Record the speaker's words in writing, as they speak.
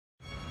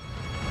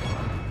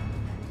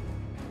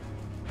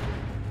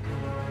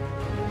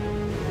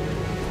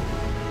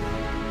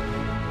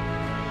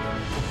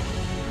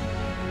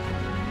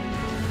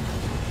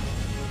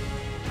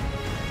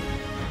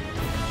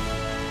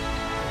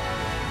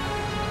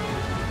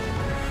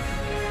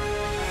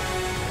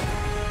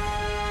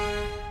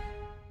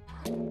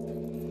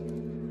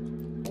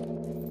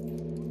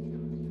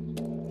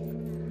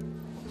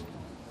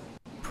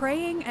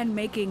praying and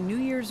making New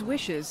Year's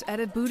wishes at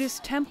a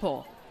Buddhist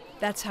temple.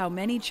 That's how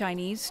many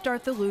Chinese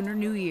start the Lunar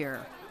New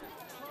Year.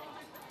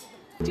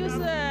 就是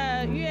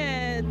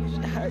愿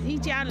一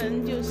家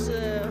人就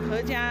是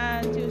阖家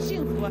就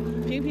幸福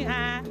平平安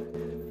安。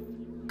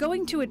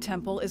 Going to a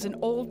temple is an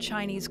old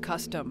Chinese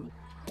custom.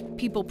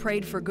 People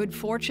prayed for good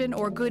fortune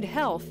or good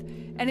health,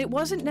 and it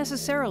wasn't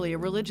necessarily a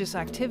religious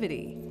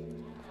activity.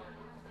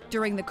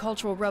 During the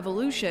Cultural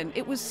Revolution,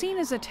 it was seen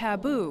as a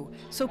taboo,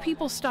 so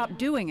people stopped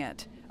doing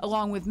it,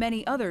 along with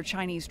many other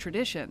Chinese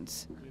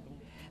traditions.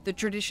 The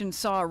tradition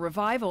saw a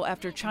revival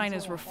after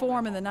China's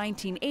reform in the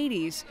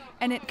 1980s,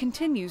 and it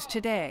continues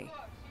today.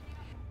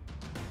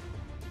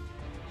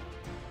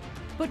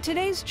 But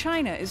today's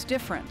China is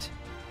different.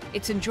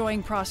 It's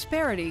enjoying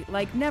prosperity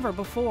like never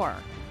before.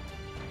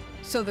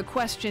 So the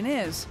question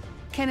is,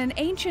 can an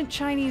ancient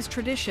Chinese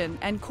tradition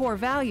and core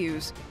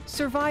values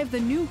survive the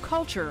new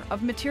culture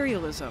of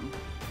materialism?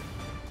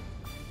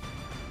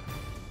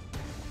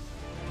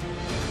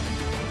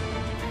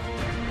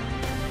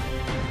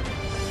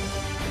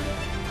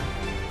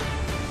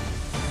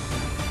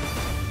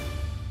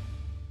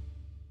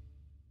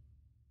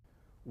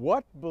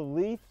 What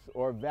beliefs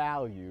or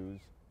values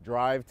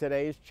drive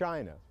today's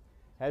China?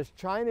 Has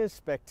China's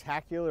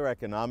spectacular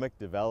economic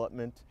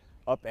development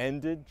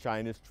upended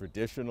China's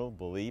traditional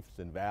beliefs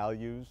and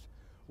values?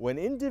 When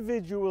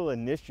individual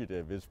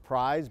initiative is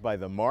prized by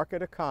the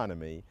market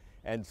economy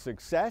and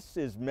success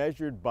is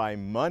measured by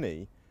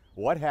money,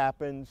 what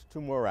happens to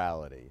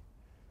morality?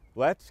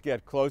 Let's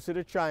get closer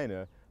to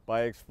China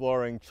by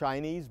exploring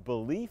Chinese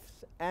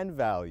beliefs and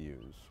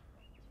values.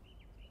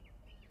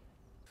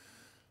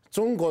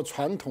 中国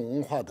传统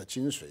文化的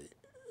精髓，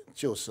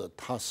就是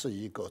它是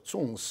一个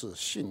重视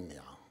信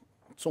仰、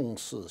重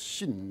视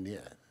信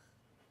念、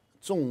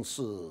重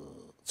视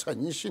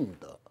诚信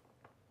的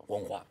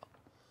文化。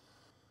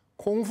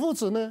孔夫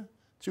子呢，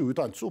就有一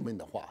段著名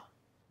的话，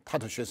他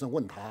的学生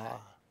问他，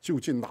究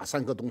竟哪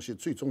3个东西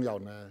最重要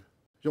呢？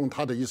用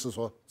他的意思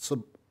说，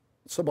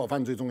吃饱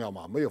饭最重要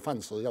嘛，没有饭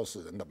吃要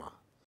死人的嘛。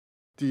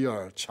第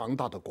二，强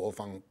大的国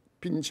防，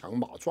兵强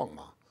马壮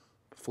嘛，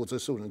否则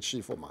受人欺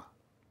负嘛。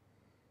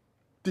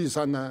第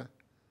三呢，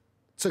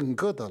整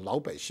个的老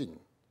百姓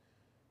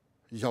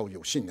要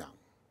有信仰，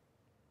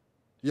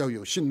要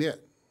有信念，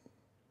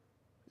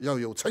要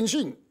有诚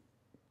信。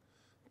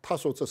他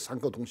说这3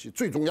个东西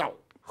最重要。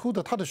后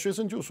来他的学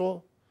生就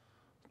说，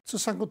这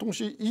3个东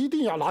西一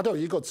定要拿掉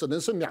一个，只能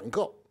剩2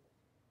个。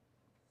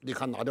你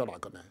看拿掉哪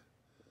个呢？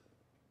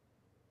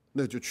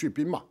那就去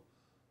兵嘛，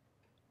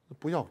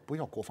不要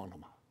国防了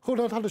嘛。后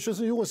来他的学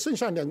生又问，剩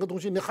下2个东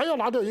西，你还要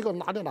拿掉一个，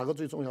拿掉哪个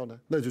最重要呢？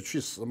那就去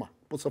食嘛，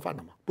不吃饭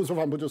了嘛，不吃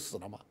饭不就死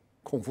了吗？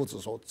孔夫子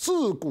说：“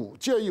自古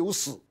皆有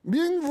死，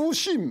民无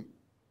信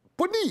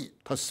不立。”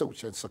他首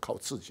先是靠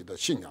自己的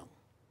信仰，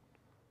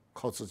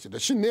靠自己的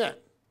信念，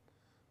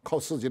靠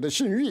自己的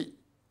信誉。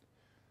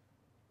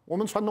我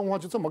们传统文化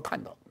就这么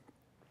看的。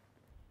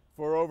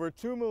For over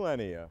 2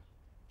 millennia,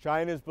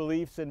 China's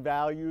beliefs and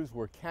values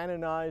were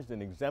canonized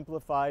and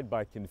exemplified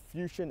by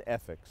Confucian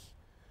ethics.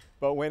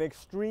 But when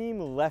extreme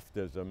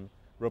leftism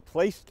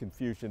replaced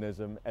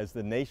Confucianism as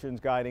the nation's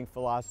guiding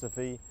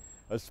philosophy,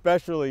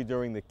 especially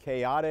during the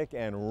chaotic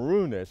and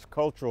ruinous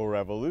Cultural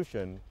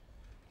Revolution,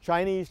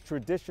 Chinese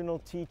traditional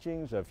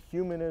teachings of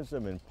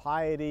humanism and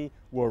piety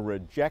were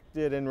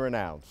rejected and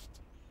renounced.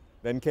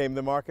 Then came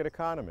the market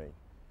economy,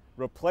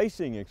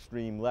 replacing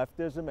extreme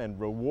leftism and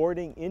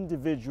rewarding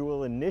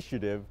individual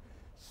initiative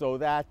so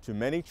that, to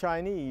many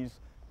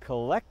Chinese,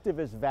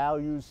 collectivist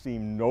values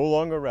seemed no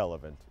longer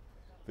relevant.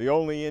 The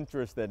only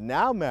interest that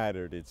now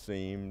mattered, it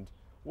seemed,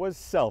 was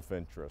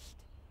self-interest.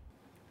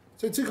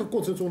 在这个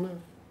过程中呢，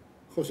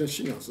好像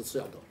信仰是次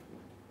要的。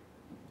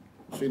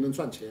谁能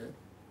赚钱，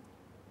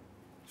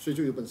谁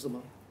就有本事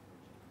吗？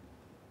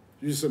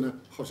于是呢，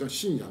好像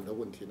信仰的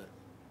问题呢，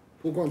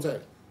不光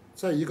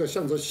在一个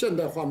向着现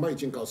代化迈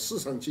进、搞市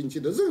场经济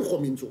的任何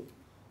民族，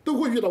都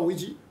会遇到危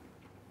机。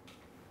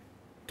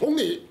同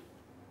理，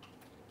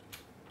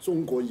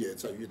中国也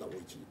在遇到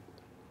危机。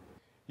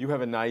You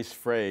have a nice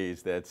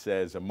phrase that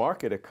says a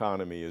market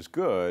economy is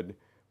good,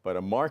 but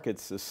a market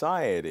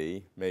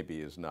society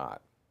maybe is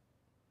not.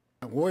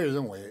 我也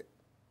认为，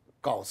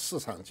搞市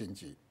场经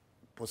济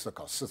不是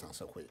搞市场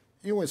社会，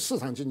因为市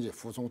场经济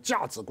服从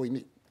价值规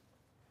律，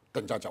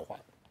等价交换，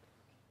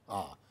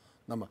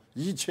那么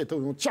一切都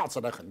用价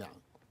值来衡量。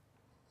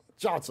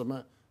价值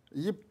呢，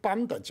一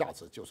般的价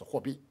值就是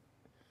货币。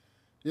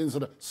因此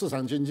呢，市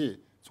场经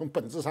济从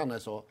本质上来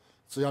说，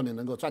只要你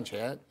能够赚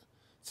钱，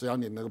只要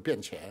你能够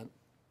变钱，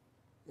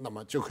那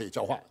么就可以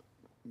交换，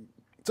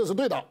这是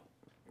对的。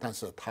但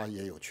是它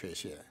也有缺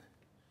陷，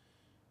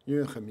因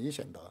为很明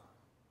显的，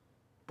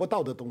不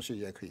道德东西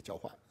也可以交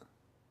换。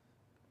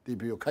你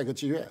比如开个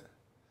妓院，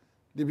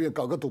你比如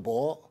搞个赌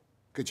博，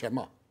给钱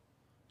嘛，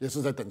也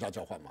是在等价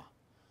交换嘛。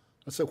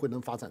那社会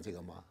能发展这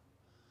个吗？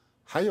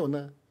还有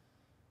呢，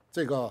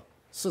这个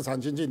市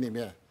场经济里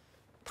面，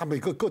他每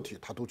个个体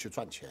他都去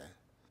赚钱。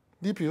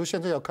你比如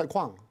现在要开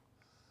矿，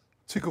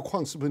这个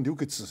矿是不是留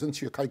给子孙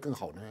去开更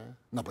好呢？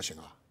那不行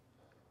啊，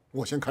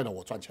我先开了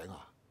我赚钱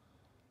啊，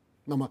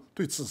那么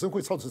对自身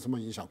会造成什么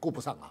影响？顾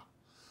不上啊，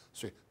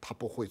所以他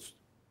不会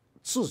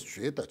自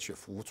觉的去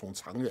服从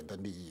长远的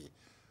利益，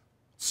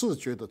自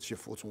觉的去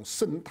服从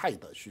生态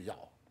的需要。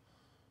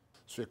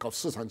所以搞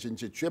市场经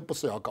济绝不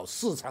是要搞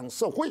市场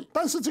社会，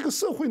但是这个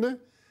社会呢，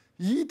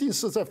一定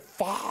是在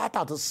发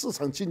达的市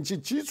场经济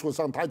基础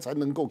上，它才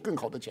能够更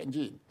好的前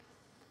进。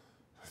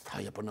它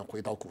也不能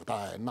回到古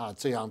代，那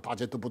这样大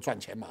家都不赚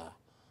钱嘛，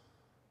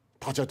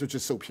大家都去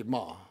受贫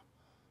嘛，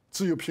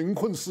只有贫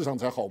困市场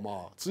才好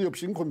嘛，只有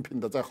贫困品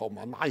的才好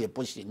嘛，那也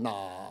不行呐。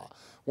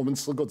我们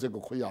吃过这个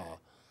亏啊，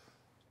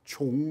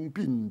穷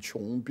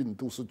病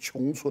都是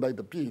穷出来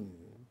的病，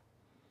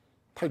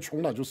太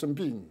穷了就生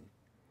病。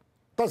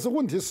但是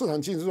问题，市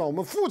场经济上我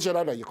们富起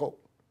来了以后，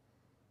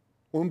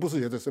我们不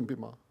是也在生病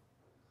吗？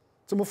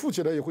怎么富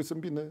起来也会生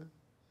病呢？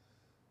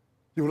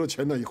有了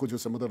钱了以后就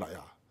什么都来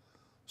啊。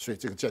所以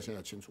这个界限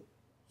要清楚，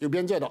有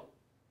边界的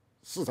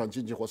市场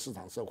经济或市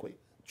场社会，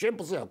绝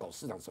不是要搞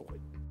市场社会。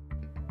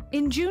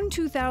In June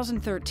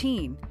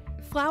 2013,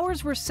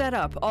 flowers were set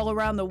up all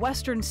around the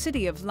western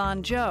city of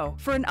Lanzhou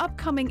for an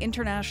upcoming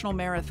international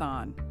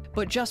marathon.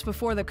 But just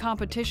before the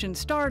competition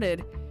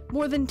started,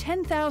 more than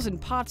 10,000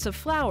 pots of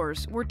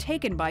flowers were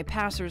taken by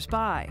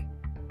passers-by.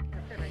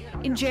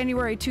 In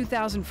January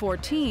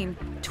 2014,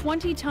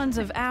 20 tons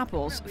of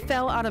apples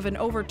fell out of an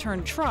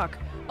overturned truck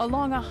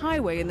along a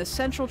highway in the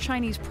central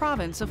Chinese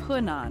province of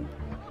Henan.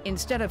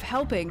 Instead of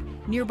helping,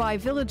 nearby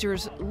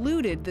villagers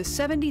looted the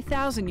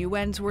 70,000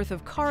 yuan's worth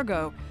of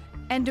cargo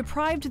and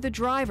deprived the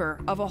driver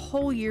of a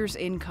whole year's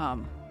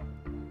income.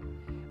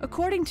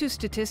 According to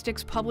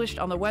statistics published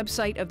on the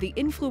website of the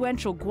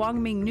influential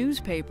Guangming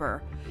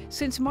newspaper,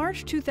 since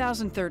March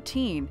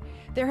 2013,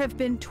 there have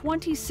been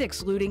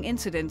 26 looting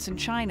incidents in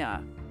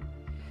China.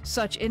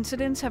 Such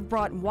incidents have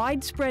brought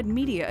widespread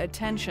media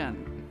attention.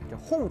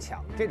 哄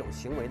抢这种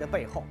行为的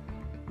背后，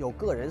有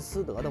个人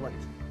私德的问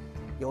题，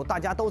有大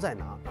家都在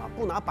拿啊，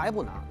不拿白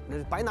不拿，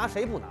那白拿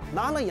谁不拿？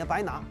拿了也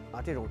白拿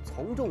啊，这种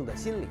从众的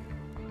心理。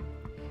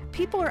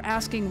People are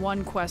asking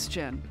one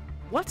question: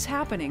 what's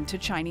happening to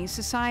Chinese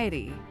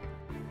society?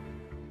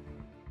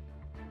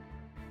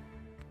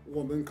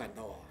 我们感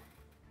到啊，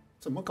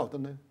怎么搞的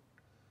呢？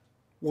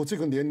我这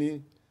个年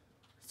龄，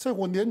在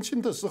我年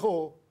轻的时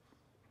候，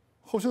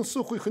好像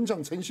社会很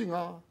讲诚信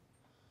啊。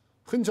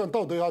很讲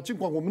道德啊，尽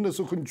管我们那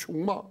时候很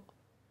穷嘛，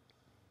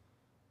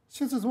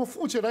现在怎么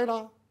富起来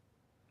了？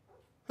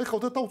还搞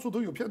得到处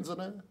都有骗子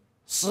呢？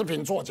食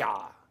品作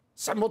假，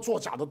什么作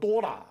假的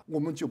多了，我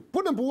们就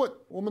不能不问，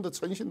我们的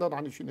诚信到哪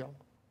里去了？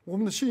我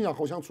们的信仰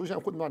好像出现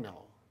混乱了。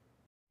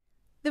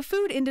The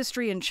food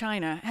industry in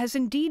China has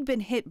indeed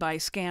been hit by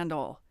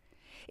scandal.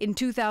 In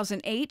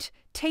 2008,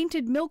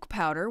 tainted milk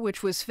powder,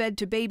 which was fed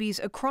to babies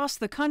across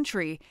the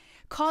country,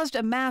 caused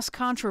a mass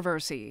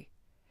controversy.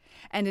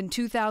 And in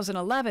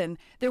 2011,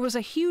 there was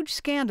a huge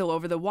scandal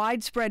over the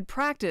widespread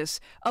practice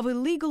of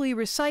illegally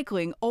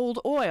recycling old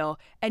oil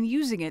and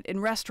using it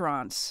in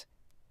restaurants.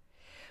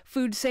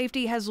 Food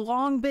safety has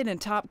long been a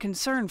top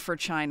concern for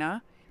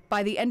China.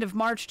 By the end of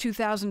March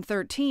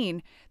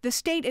 2013, the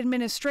State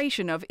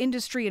Administration of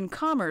Industry and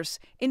Commerce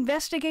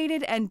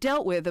investigated and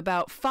dealt with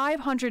about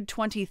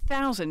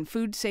 520,000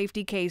 food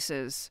safety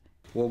cases.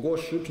 我国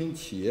食品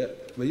企业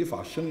违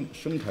法生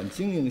产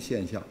经营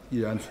现象依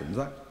然存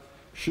在。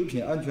食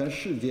品安全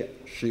事件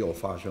时有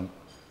发生，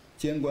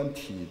监管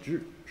体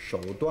制、手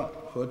段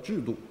和制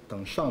度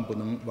等尚不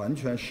能完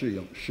全适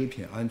应食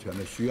品安全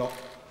的需要，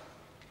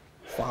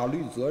法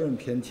律责任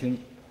偏轻，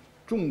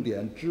重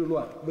点治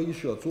乱威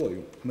慑作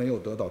用没有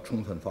得到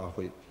充分发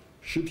挥，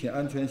食品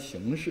安全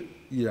形势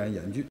依然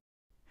严峻。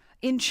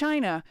In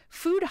China,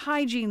 food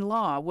hygiene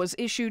law was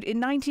issued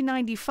in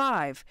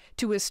 1995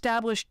 to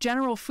establish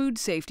general food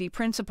safety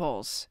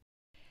principles.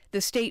 The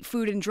State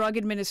Food and Drug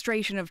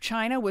Administration of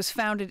China was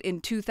founded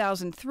in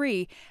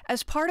 2003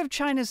 as part of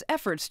China's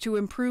efforts to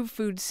improve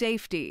food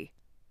safety.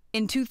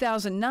 In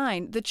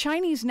 2009, the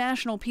Chinese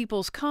National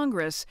People's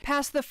Congress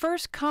passed the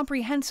first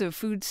comprehensive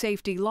food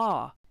safety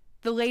law.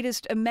 The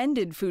latest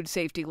amended food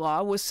safety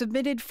law was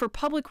submitted for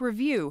public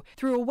review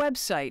through a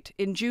website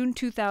in June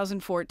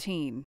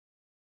 2014.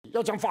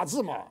 要讲法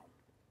治嘛，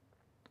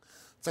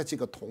在这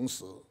个同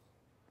时，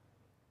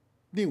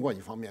另外一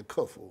方面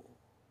克服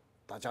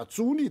大家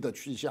逐利的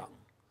趋向，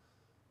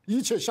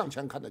一切向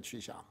前看的趋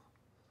向，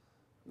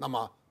那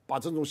么把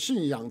这种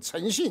信仰、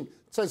诚信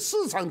在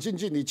市场经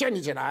济里建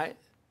立起来，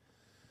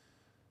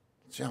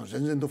这样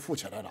人人都富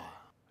起来了，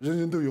人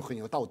人都很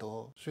有道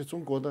德。所以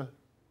中国呢，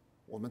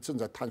我们正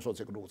在探索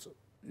这个路子。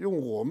用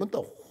我们的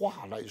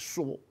话来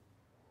说，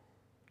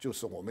就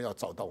是我们要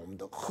找到我们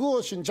的核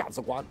心价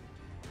值观。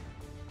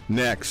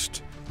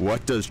Next,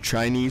 what does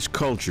Chinese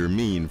culture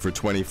mean for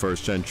 21st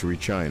century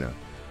China?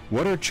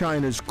 What are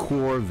China's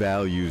core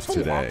values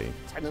today?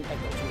 才能代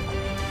表中华。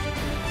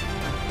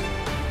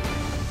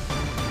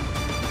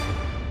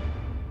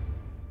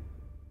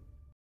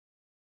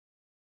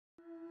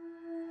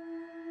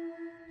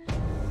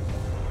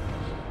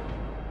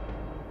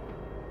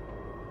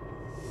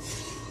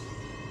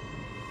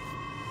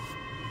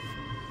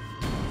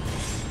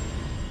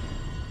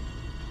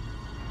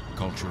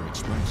Quand culture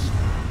expressed.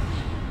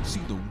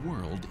 See the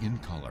world in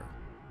color.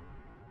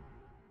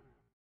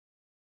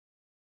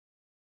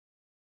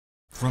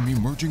 From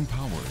emerging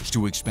powers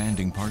to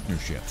expanding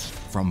partnerships,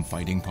 from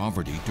fighting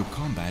poverty to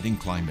combating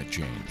climate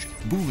change,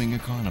 booming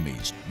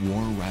economies,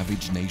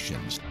 war-ravaged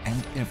nations,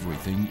 and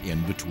everything in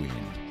between.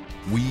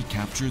 We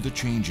capture the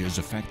changes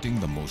affecting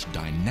the most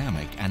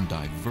dynamic and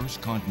diverse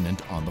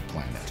continent on the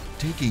planet,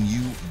 taking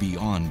you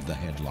beyond the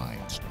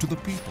headlines to the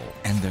people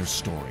and their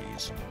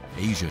stories.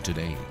 Asia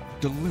Today,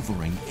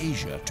 delivering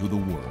Asia to the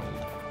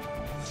world.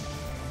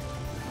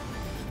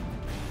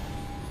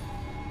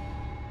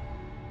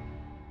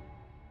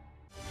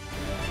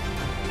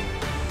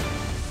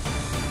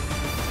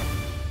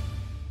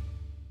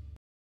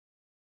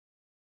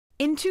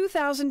 In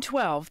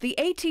 2012, the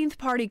 18th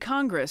Party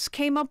Congress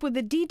came up with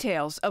the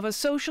details of a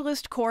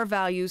socialist core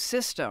values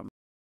system.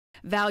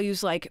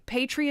 Values like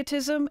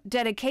patriotism,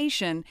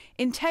 dedication,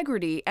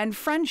 integrity, and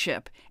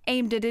friendship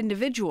aimed at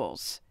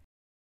individuals.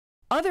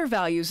 Other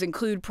values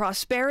include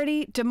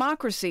prosperity,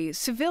 democracy,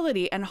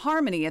 civility, and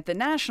harmony at the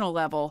national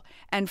level,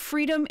 and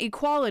freedom,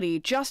 equality,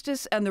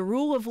 justice, and the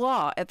rule of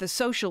law at the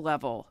social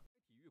level.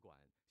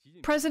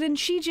 President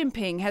Xi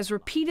Jinping has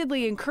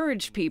repeatedly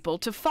encouraged people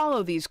to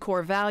follow these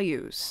core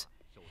values.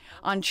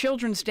 On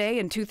Children's Day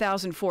in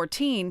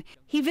 2014,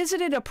 he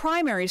visited a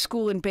primary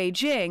school in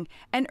Beijing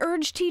and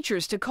urged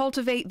teachers to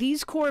cultivate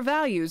these core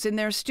values in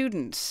their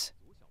students.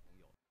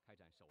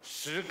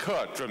 时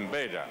刻准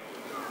备着，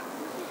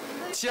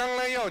将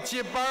来要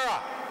接班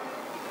啊！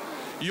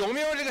有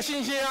没有这个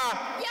信心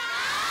啊？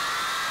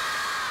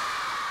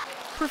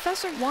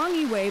 Professor Wang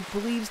Yiwei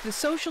believes the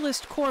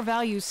socialist core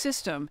values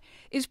system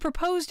is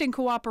proposed in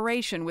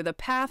cooperation with a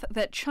path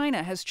that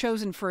China has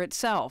chosen for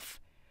itself.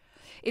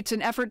 It's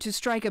an effort to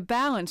strike a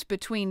balance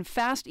between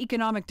fast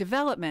economic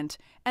development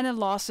and a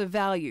loss of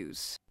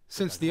values.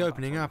 Since the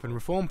opening up and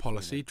reform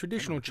policy,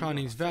 traditional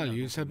Chinese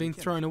values have been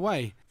thrown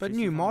away, but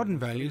new modern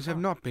values have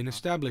not been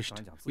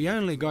established. We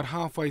only got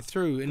halfway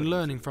through in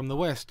learning from the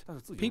West.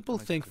 People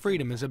think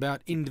freedom is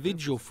about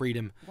individual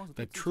freedom,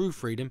 but true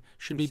freedom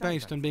should be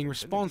based on being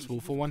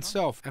responsible for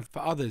oneself and for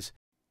others.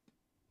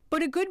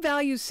 But a good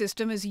values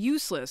system is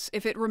useless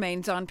if it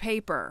remains on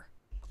paper.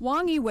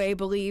 Wang Yiwei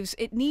believes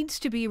it needs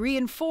to be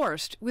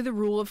reinforced with a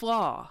rule of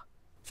law.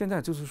 Why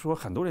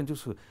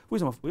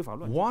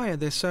are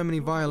there so many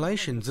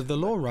violations of the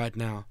law right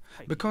now?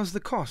 Because the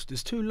cost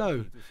is too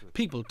low.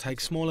 People take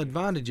small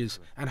advantages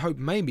and hope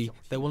maybe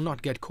they will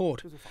not get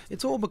caught.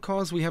 It's all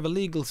because we have a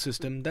legal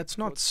system that's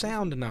not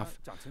sound enough.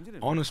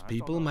 Honest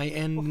people may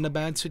end in a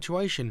bad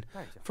situation.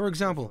 For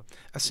example,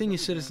 a senior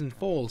citizen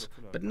falls,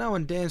 but no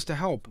one dares to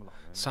help.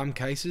 Some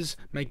cases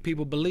make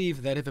people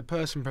believe that if a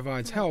person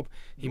provides help,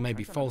 he may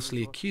be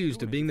falsely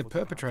accused of being the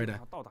perpetrator.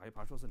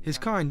 His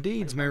kind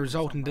deeds may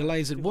result in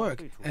delays at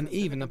work and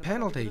even a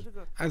penalty.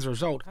 As a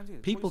result,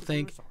 people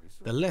think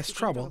the less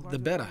trouble, the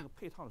better.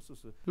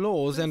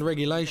 Laws and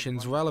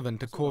regulations relevant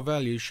to core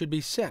values should be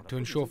set to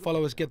ensure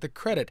followers get the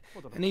credit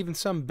and even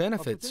some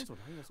benefits,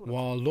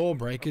 while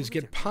lawbreakers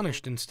get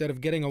punished instead of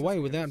getting away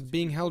without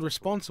being held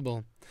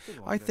responsible.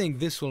 I think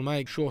this will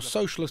make sure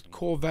socialist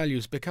core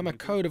values become a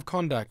code of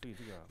conduct.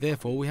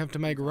 Therefore, we have to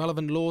make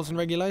relevant laws and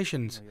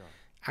regulations.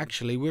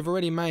 Actually, we've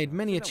already made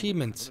many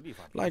achievements,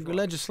 like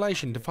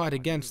legislation to fight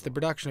against the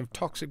production of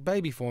toxic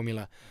baby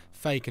formula,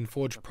 fake and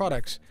forged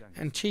products,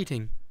 and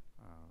cheating.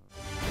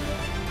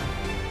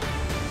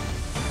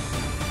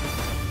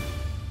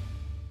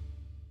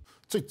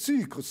在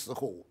这个时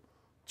候，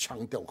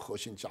强调核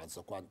心价值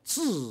观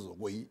至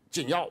为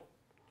紧要，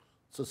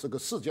这是个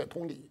世界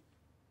通理。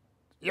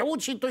尤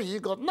其对一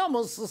个那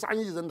么13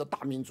亿人的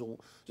大民族，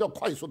要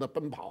快速的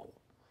奔跑，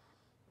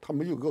他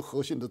们有个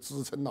核心的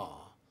支撑呐，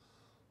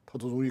他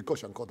就容易各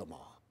想各的嘛。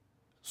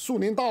树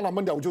林大了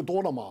嘛，鸟就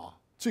多了嘛。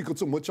这个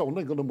这么叫，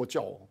那个那么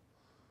叫，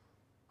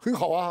很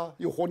好啊，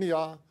有活力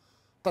啊。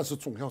但是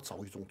总要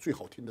找一种最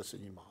好听的声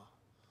音嘛。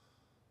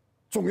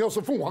总要是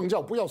凤凰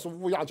叫，不要是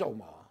乌鸦叫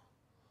嘛。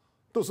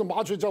都是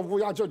麻雀叫、乌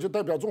鸦叫，就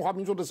代表中华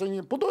民族的声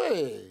音，不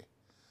对。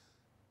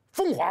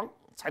凤凰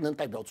才能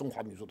代表中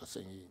华民族的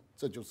声音，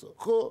这就是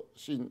核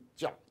心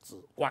价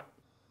值观。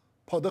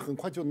跑得很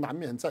快，就难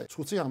免再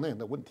出这样那样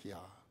的问题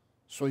啊。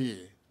所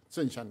以，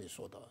正像你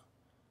说的，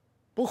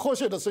不和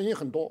谐的声音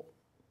很多，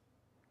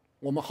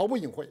我们毫不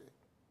隐晦。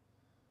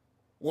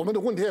我们的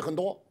问题也很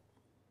多，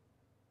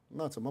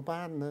那怎么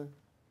办呢？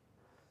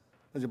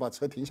那就把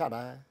车停下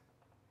来，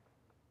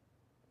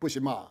不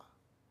行嘛？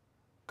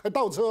开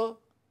倒车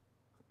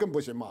更不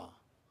行嘛？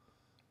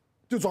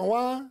就转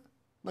弯，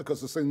那可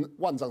是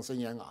万丈深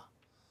渊啊！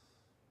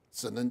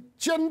只能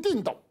坚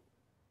定的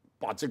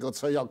把这个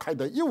车要开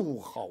得又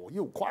好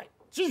又快，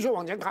继续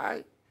往前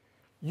开。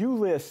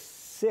You list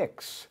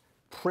 6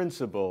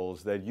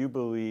 principles that you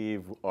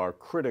believe are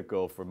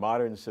critical for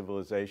modern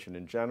civilization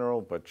in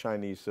general, but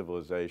Chinese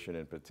civilization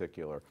in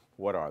particular.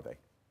 What are they?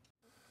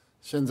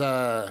 现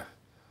在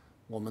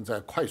我们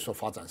在快速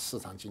发展市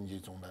场经济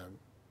中呢，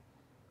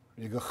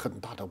一个很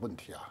大的问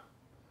题啊，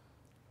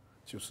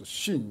就是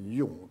信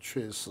用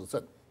缺失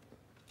症。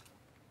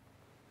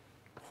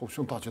好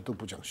像大家都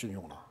不讲信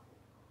用了，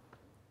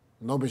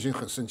老百姓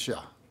很生气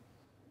啊，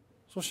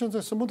说现在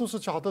什么都是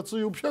假的，只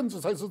有骗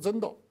子才是真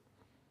的。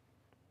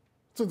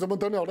这怎么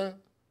得了呢？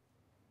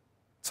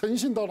诚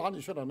信到哪里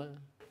去了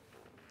呢？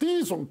第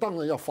一种当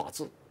然要法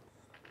治，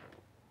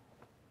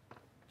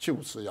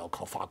就是要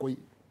靠法规，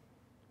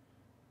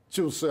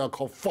就是要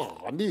靠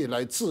法律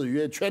来制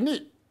约权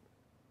利。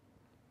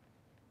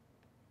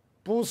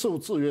不受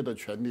制约的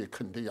权利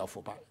肯定要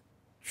腐败，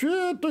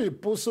绝对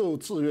不受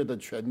制约的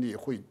权利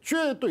会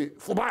绝对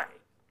腐败。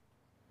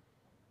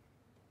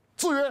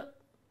制约、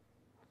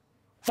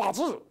法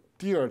治，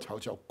第二条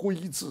叫规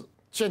制，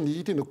建立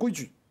一定的规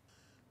矩。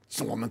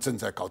我们正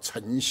在搞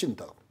诚信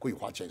的规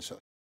划建设。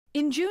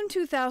In June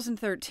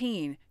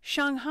 2013,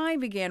 Shanghai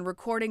began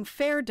recording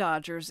fare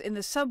dodgers in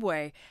the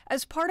subway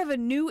as part of a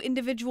new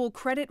individual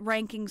credit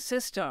ranking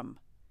system.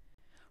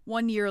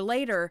 1 year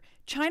later,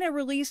 China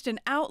released an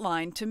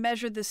outline to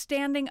measure the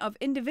standing of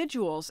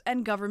individuals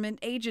and government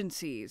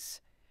agencies.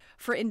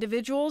 For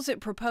individuals, it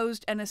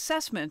proposed an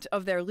assessment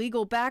of their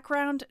legal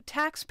background,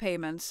 tax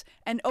payments,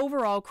 and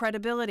overall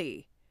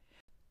credibility.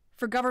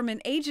 For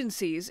government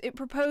agencies, it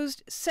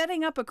proposed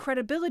setting up a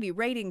credibility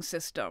rating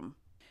system.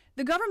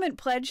 The government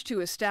pledged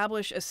to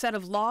establish a set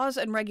of laws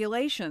and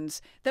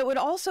regulations that would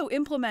also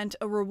implement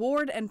a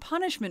reward and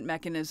punishment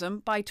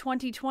mechanism by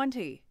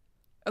 2020.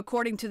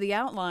 According to the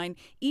outline,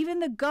 even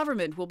the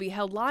government will be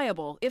held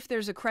liable if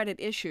there's a credit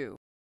issue.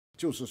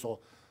 就是说，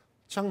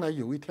将来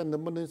有一天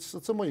能不能是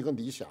这么一个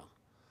理想，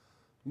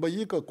每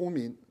一个公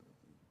民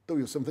都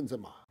有身份证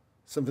码，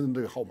身份证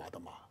都有号码的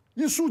码，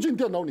一输进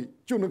电脑里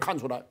就能看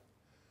出来，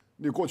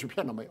你过去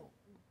骗了没有。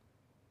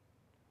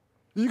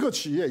一个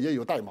企业也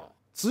有代码。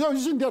只要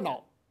一进电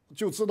脑，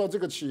就知道这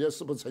个企业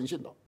是不是诚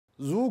信的。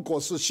如果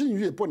是信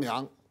誉不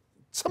良、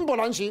寸步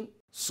难行，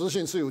失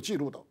信是有记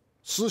录的，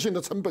失信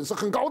的成本是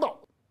很高的。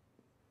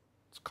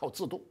靠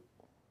制度、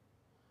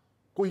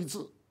规制，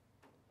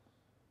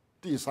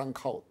第三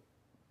靠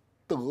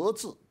德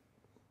治，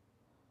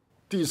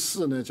第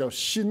四呢叫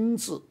心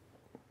治，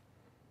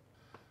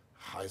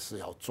还是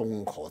要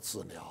综合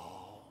治疗。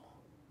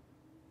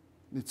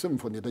你政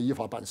府你的依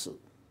法办事，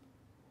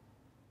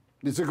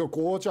你这个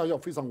国家要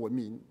非常文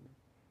明。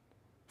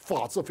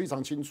法治非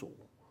常清楚，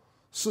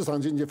市场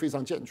经济非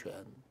常健全，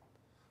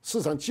市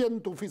场监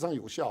督非常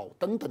有效，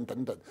等等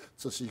等等，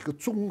这是一个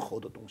综合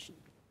的东西。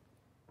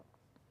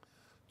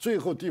最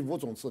后第5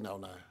种治疗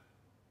呢，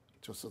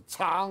就是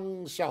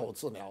长效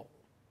治疗。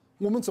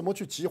我们怎么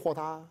去激活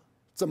它？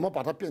怎么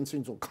把它变成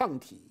一种抗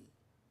体？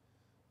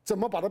怎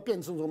么把它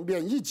变成一种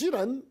免疫机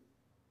能？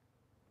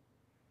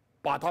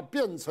把它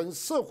变成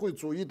社会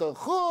主义的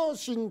核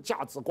心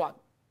价值观。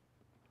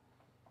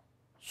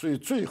所以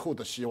最后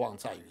的希望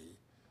在于。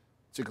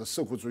这个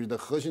社会主义的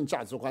核心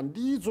价值观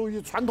立足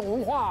于传统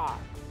文化。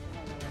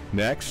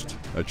Next,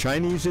 a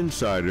Chinese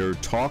insider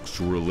talks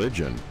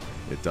religion.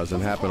 It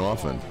doesn't happen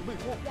often.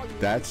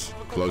 That's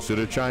Closer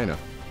to China.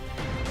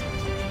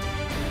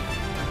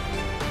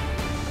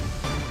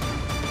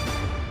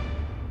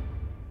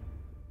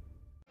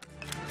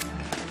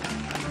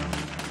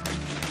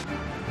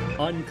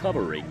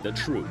 Uncovering the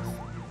truth.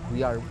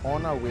 We are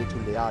on our way to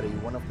Liari,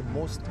 one of the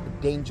most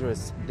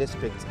dangerous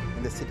districts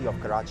in the city of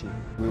Karachi.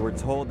 We were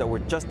told that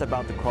we're just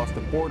about to cross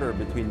the border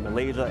between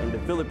Malaysia and the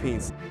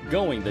Philippines.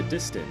 Going the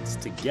distance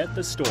to get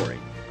the story.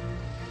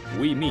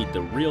 We meet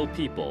the real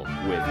people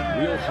with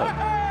real hope.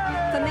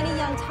 For many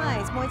young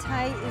Thais, Muay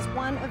Thai is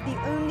one of the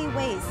only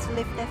ways to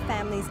lift their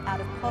families out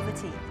of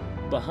poverty.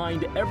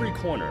 Behind every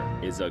corner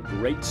is a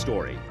great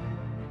story.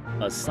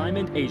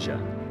 Assignment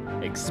Asia.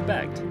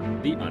 Expect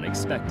the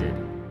unexpected.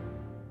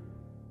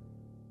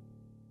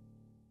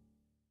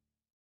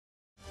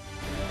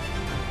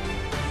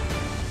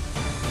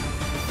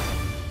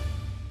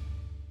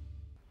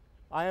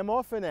 I am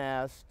often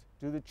asked,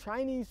 do the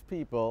Chinese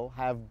people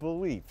have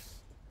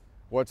beliefs?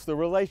 What's the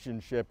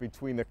relationship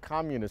between the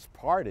Communist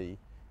Party,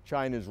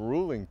 China's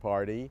ruling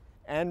party,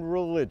 and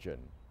religion?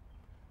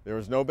 There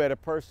is no better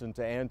person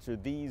to answer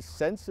these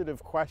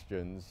sensitive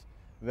questions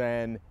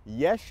than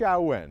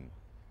Xiaowen,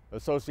 a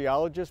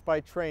sociologist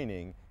by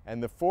training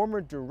and the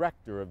former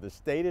director of the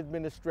State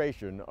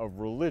Administration of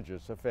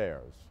Religious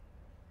Affairs.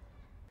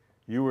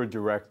 You were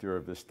director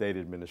of the State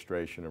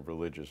Administration of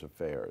Religious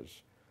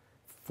Affairs.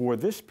 For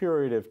this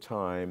period of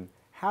time,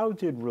 how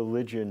did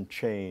religion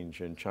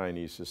change in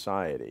Chinese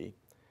society?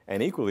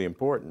 And equally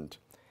important,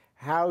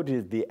 how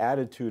did the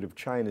attitude of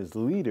China's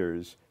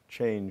leaders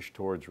change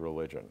towards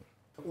religion?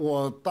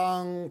 我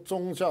当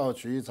宗教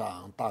局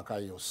长大概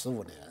有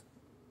15年，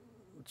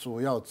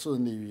主要致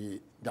力于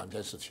2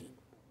件事情。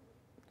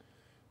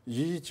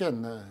一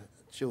件呢，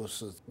就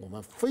是我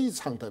们非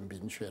常的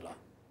明确了，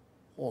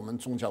我们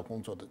宗教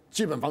工作的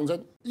基本方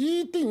针，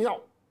一定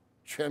要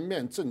全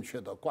面正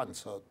确的贯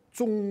彻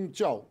宗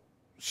教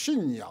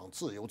信仰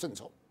自由政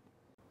策。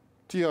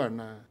第二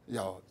呢，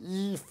要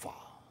依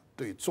法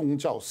对宗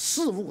教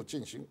事务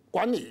进行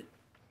管理。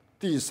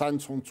第三，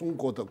从中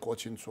国的国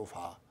情出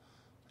发，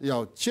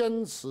要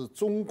坚持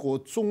中国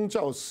宗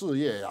教事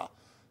业呀，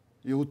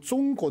由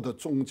中国的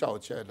宗教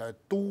界来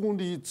独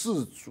立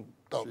自主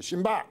的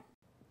兴办。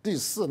第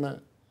四呢，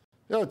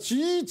要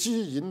积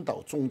极引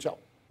导宗教，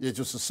也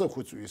就是社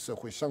会主义社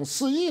会相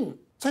适应，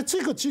在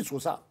这个基础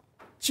上，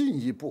进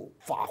一步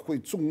发挥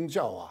宗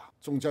教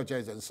界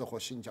人士和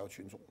信教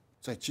群众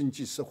在经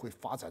济社会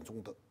发展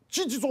中的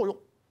积极作用。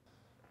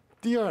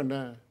第二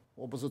呢，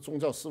我不是宗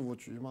教事务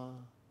局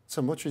吗？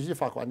怎么去依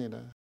法管理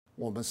呢？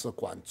我们是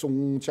管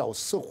宗教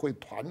社会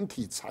团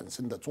体产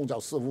生的宗教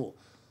事务，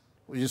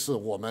于是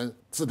我们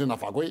制定了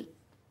法规，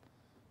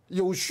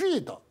有序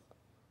的、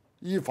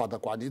依法的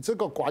管理。这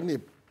个管理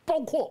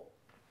包括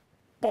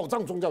保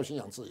障宗教信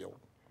仰自由，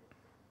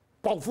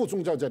保护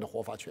宗教界的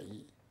合法权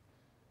益，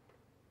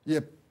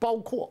也包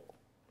括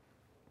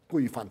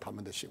规范他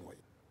们的行为。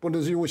不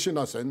能是因为信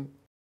了神，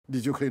你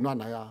就可以乱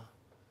来啊！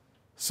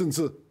甚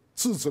至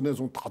制止那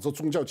种打着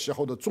宗教旗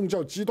号的宗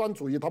教极端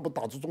主义，他不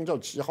打着宗教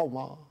旗号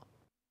吗？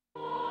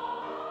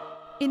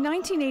 In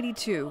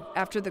 1982,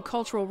 after the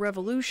Cultural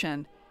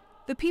Revolution,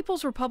 the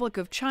People's Republic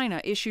of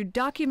China issued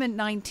Document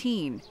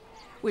 19,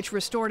 which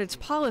restored its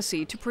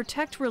policy to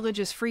protect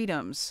religious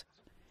freedoms.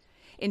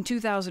 In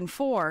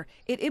 2004,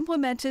 it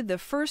implemented the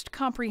first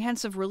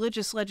comprehensive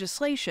religious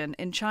legislation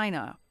in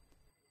China.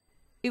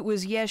 It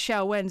was Ye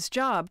Xiaowen's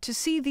job to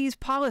see these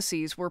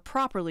policies were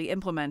properly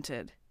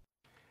implemented.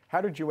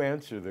 How did you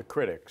answer the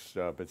critics,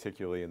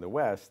 particularly in the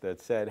West, that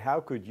said,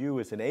 how could you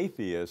as an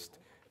atheist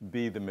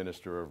be the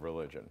minister of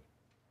religion?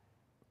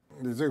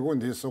 你这个问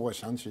题使我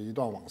想起一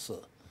段往事。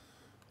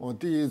我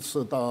第一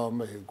次到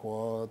美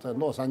国，在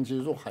洛杉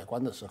矶入海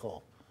关的时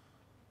候，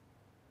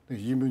那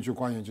移民局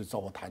官员就找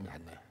我谈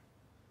谈呢，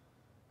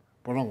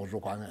不让我入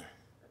关哎。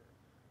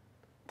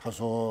他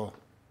说：“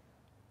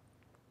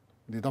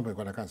你到美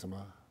国来干什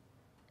么？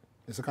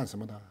你是干什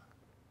么的？”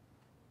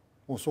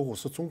我说：“我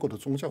是中国的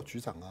宗教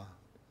局长啊，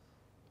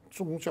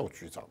宗教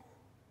局长。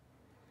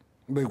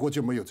美国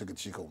就没有这个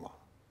机构吗？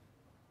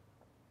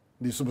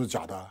你是不是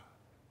假的？”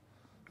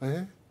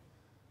哎。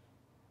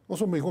 我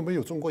说美国没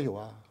有，中国有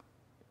啊，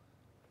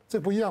这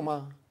不一样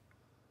吗？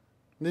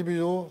你比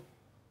如，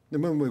你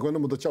们美国那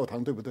么多教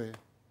堂，对不对？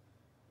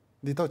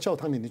你到教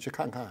堂里你去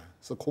看看，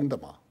是空的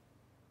吗？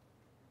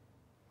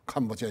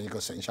看不见一个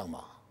神像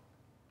吗？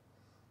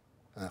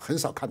很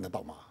少看得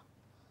到嘛。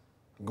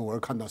偶尔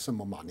看到圣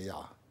母玛利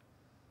亚。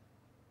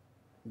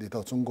你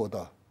到中国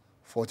的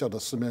佛教的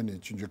寺庙里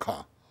进去看，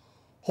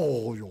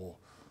哦哟，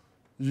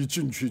一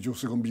进去就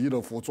是个弥勒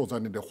佛坐在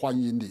那里欢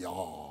迎你啊。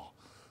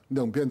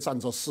 两边站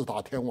着四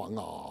大天王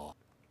啊，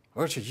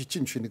而且一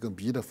进去那个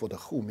弥勒佛的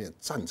后面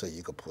站着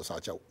一个菩萨，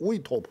叫维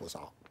陀菩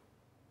萨。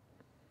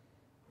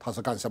他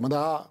是干什么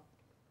的？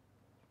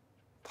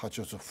他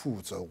就是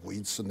负责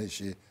维持那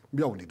些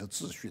庙里的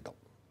秩序的。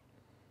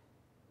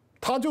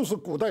他就是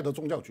古代的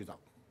宗教局长。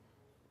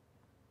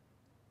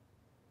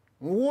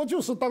我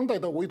就是当代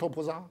的维陀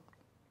菩萨。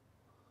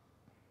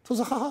他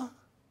说：“哈哈，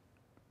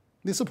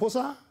你是菩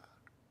萨？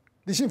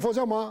你信佛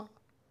教吗？”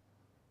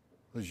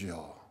哎呀！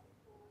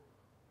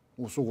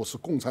 我说我是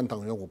共产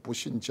党员，我不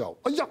信教。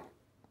哎呀，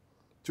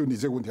就你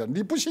这个问题啊，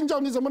你不信教，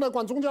你怎么来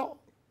管宗教？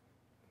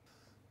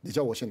你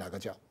叫我信哪个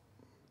教？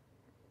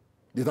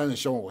你当然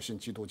希望我信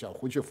基督教，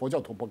回去佛教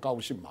徒不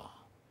高兴嘛。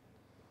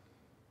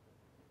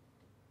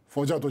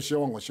佛教徒希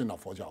望我信了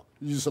佛教，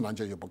伊斯兰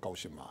教也不高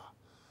兴嘛。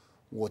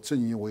我正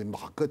因为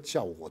哪个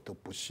教我都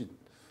不信，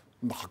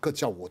哪个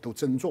教我都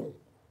尊重，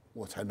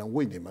我才能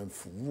为你们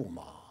服务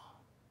嘛。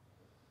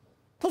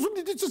他说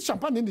你这想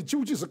半天，你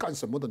究竟是干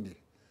什么的你？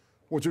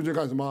 我究竟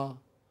干什么？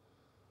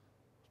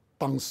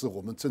当时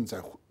我们正在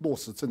落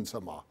实政策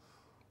嘛，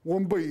我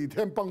每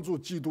天帮助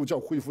基督教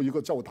恢复一个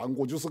教堂，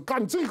我就是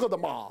干这个的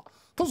嘛。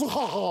他说：“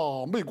哈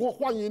哈，美国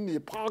欢迎你，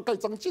啪盖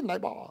章进来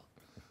吧。”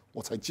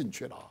我才进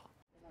去了。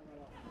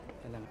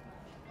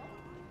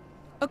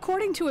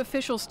According to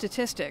official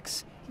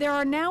statistics, there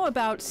are now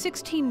about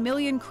 16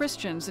 million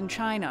Christians in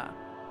China,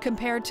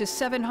 compared to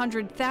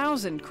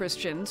 700,000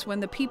 Christians when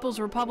the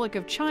People's Republic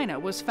of China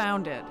was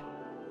founded.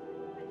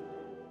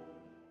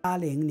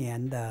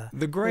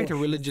 The greater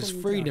religious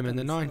freedom in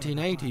the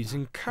 1980s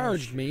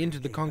encouraged me into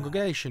the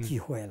congregation.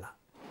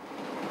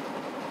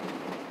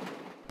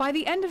 By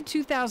the end of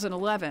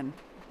 2011,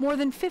 more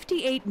than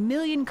 58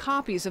 million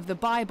copies of the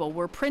Bible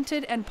were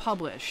printed and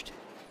published.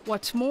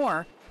 What's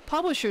more,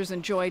 publishers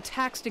enjoy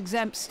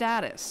tax-exempt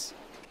status.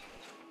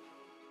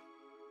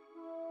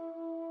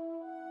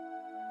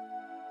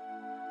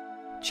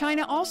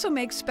 China also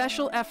makes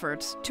special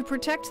efforts to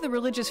protect the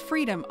religious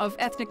freedom of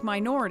ethnic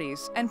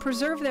minorities and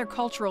preserve their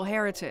cultural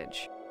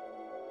heritage.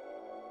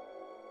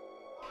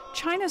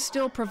 China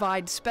still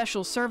provides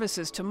special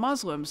services to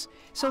Muslims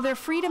so their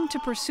freedom to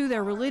pursue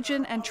their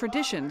religion and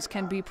traditions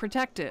can be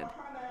protected.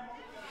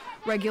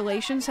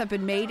 Regulations have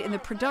been made in the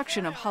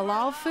production of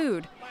halal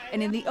food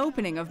and in the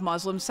opening of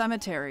Muslim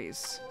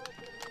cemeteries.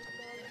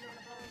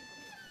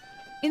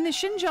 In the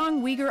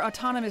Xinjiang Uyghur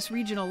Autonomous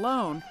Region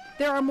alone,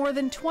 there are more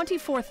than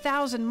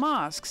 24,000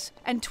 mosques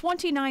and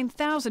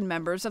 29,000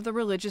 members of the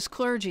religious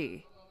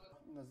clergy.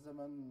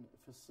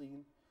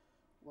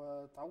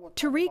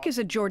 Tariq is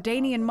a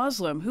Jordanian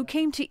Muslim who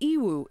came to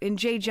Yiwu in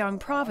Zhejiang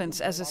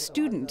province as a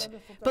student,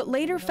 but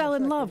later fell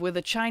in love with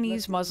a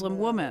Chinese Muslim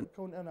woman.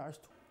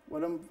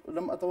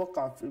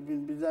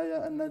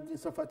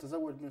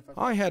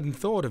 I hadn't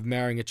thought of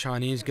marrying a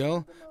Chinese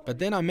girl, but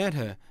then I met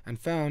her and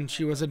found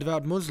she was a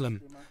devout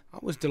Muslim. I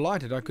was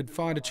delighted I could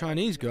find a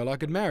Chinese girl I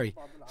could marry,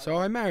 so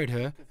I married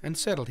her and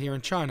settled here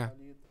in China.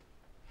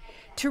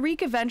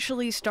 Tariq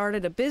eventually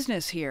started a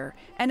business here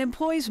and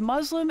employs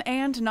Muslim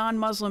and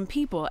non-Muslim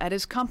people at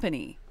his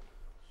company.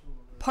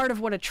 Part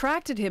of what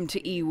attracted him to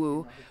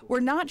Yiwu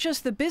were not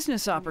just the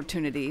business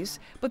opportunities,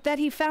 but that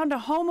he found a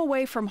home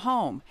away from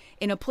home,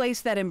 in a place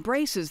that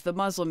embraces the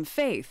Muslim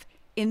faith,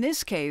 in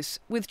this case,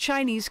 with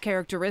Chinese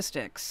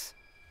characteristics.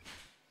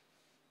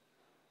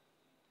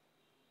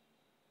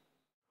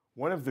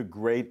 One of the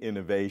great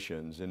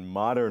innovations in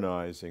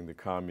modernizing the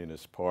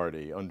Communist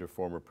Party under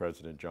former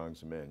President Jiang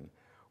Zemin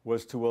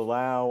was to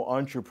allow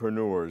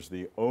entrepreneurs,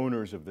 the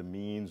owners of the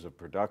means of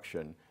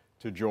production,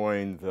 to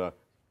join the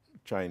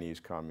Chinese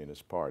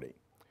Communist Party.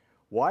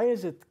 Why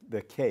is it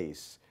the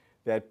case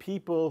that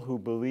people who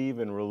believe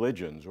in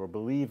religions or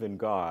believe in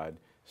God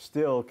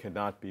still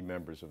cannot be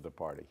members of the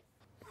party?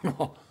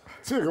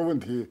 这个问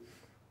题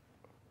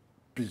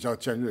比较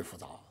尖锐复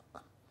杂。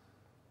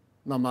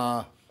那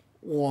么，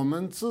我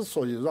们之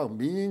所以让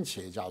民营企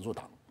业家入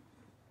党，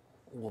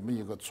我们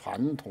有个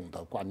传统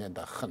的观念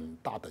的很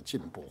大的进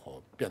步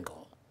和变革。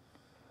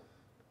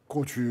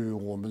过去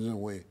我们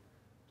认为，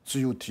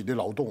只有体力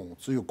劳动，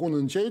只有工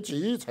人阶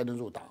级才能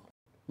入党。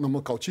那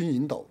么搞经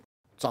营的、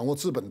掌握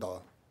资本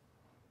的，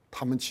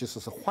他们其实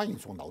是换一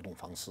种劳动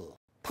方式，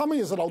他们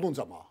也是劳动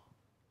者嘛，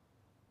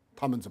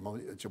他们怎么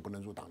就不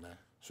能入党呢？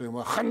所以我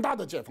们很大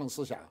的解放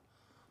思想，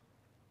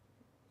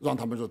让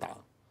他们入党。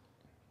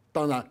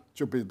当然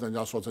就被人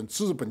家说成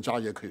资本家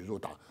也可以入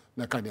党，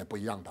那概念不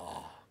一样的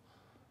啊。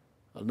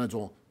那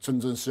种真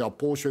正是要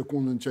剥削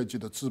工人阶级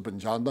的资本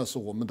家，那是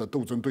我们的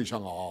斗争对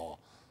象啊，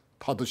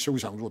他的休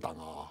想入党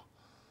啊。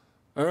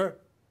而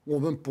我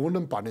们不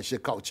能把那些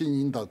搞经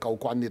营的、搞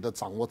管理的、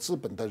掌握资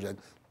本的人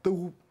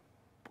都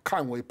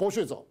看为剥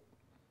削者，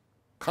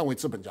看为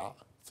资本家，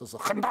这是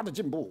很大的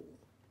进步。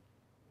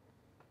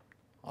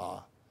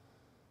啊，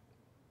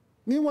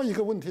另外一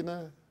个问题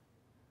呢，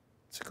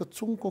这个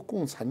中国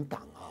共产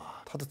党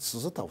啊，它的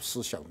指导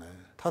思想呢，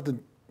它的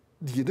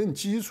理论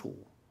基础，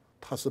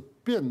它是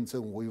辩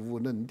证唯物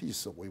论、历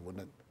史唯物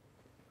论，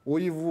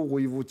唯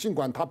物，尽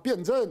管它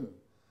辩证。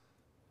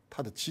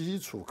它的基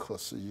础可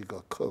是一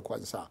个客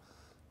观上，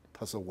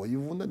它是唯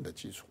物论的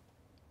基础。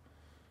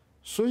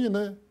所以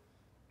呢，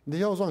你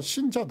要让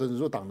新教的人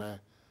入党呢，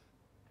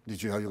你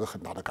就要有个很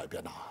大的改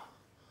变了。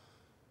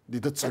你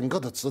的整个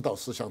的指导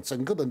思想、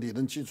整个的理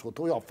论基础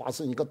都要发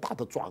生一个大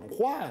的转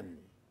换。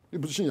你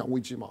不是信仰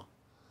危机吗？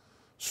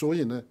所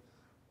以呢，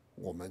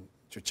我们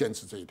就坚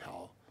持这一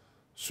条。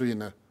所以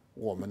呢，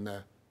我们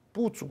呢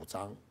不主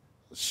张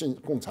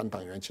共产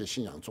党员去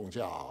信仰宗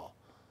教，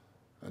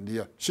你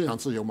要信仰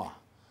自由嘛。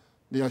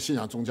你要信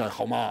仰宗教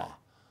好嘛？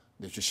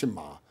你去信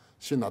嘛，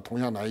信了同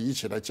样来一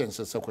起来建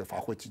设社会，发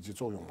挥积极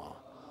作用嘛。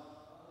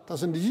但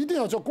是你一定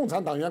要叫共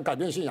产党员改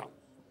变信仰，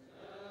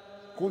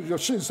要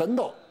信神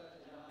的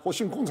或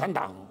信共产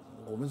党。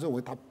我们认为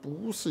它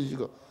不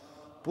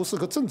是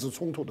个政治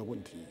冲突的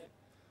问题，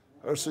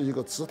而是一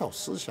个指导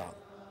思想、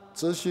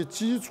哲学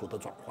基础的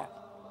转换。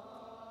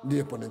你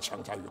也不能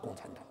强加于共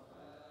产党，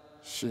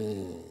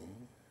信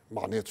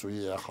马列主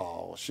义也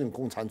好，信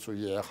共产主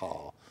义也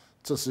好。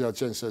这是要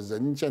建设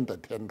人间的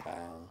天堂，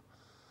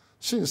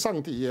信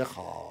上帝也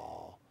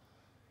好，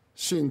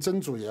信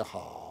真主也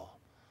好，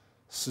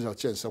是要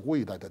建设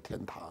未来的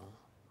天堂。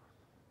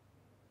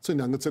这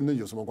两个真的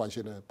有什么关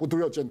系呢？不都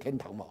要建天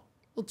堂吗？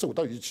走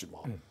到一起嘛，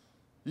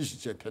一起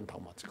建天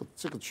堂嘛，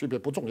这个区别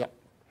不重要。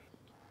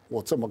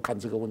我这么看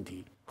这个问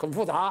题很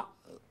复杂，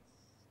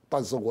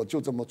但是我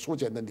就这么粗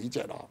简的理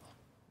解了。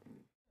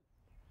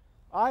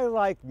I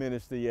like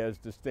Minister Ye's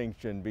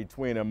distinction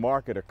between a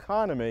market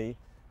economy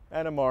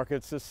and a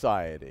market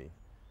society.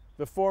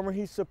 The former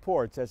he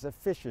supports as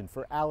efficient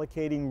for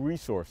allocating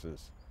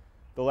resources.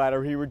 The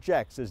latter he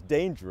rejects as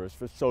dangerous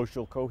for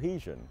social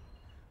cohesion.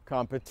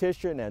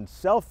 Competition and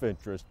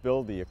self-interest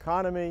build the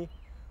economy.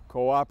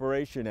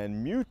 Cooperation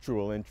and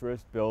mutual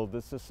interest build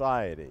the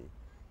society.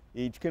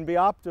 Each can be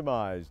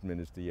optimized,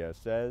 Minister Ye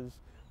says,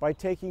 by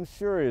taking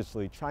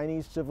seriously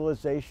Chinese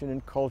civilization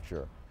and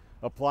culture,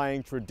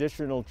 applying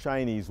traditional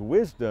Chinese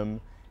wisdom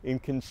in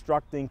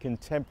constructing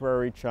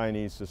contemporary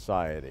Chinese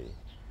society.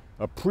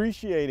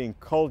 Appreciating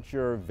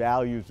culture,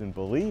 values, and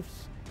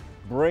beliefs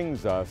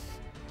brings us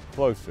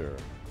closer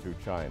to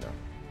China.